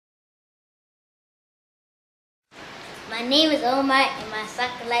My name is Omar, and my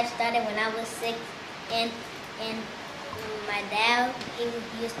soccer life started when I was 6. And my dad, he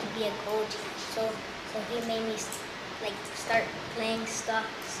used to be a coach, so he made me like start playing soccer.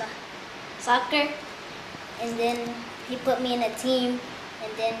 And then he put me in a team,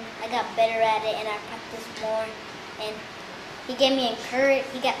 and then I got better at it, and I practiced more. And he got me encouraged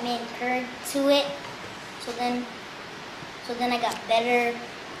to it. So then I got better,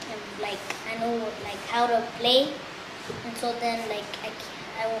 and like I know like how to play. And so then like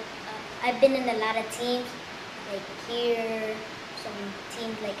I've been in a lot of teams, like here, some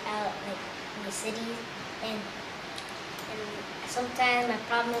teams like out like in the cities, and sometimes my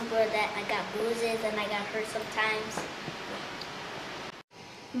problems were that I got bruises and I got hurt sometimes.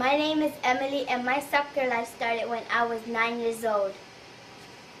 My name is Emily, and my soccer life started when I was 9 years old.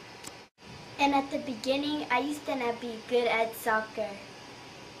 And at the beginning, I used to not be good at soccer.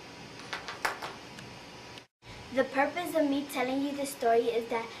 The purpose of me telling you this story is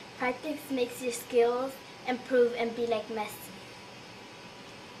that practice makes your skills improve and be like Messi.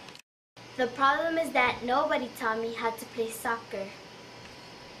 The problem is that nobody taught me how to play soccer.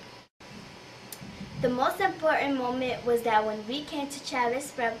 The most important moment was that when we came to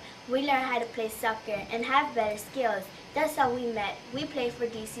Chavez Prep, we learned how to play soccer and have better skills. That's how we met. We played for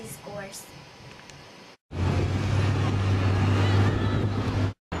DC Scores.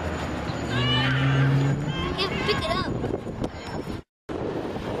 Pick it up.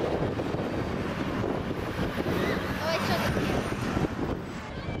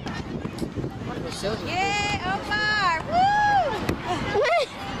 Yeah, Omar! Woo!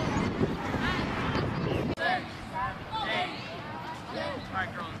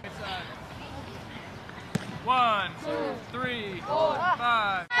 Alright, girls. It's 1, 2, 3, 4,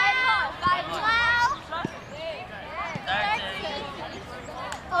 5.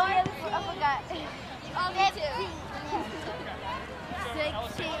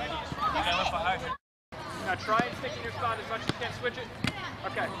 Now try and stick in your spot as much as you can. Switch it.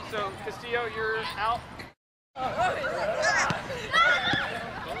 Okay, so Castillo, you're out.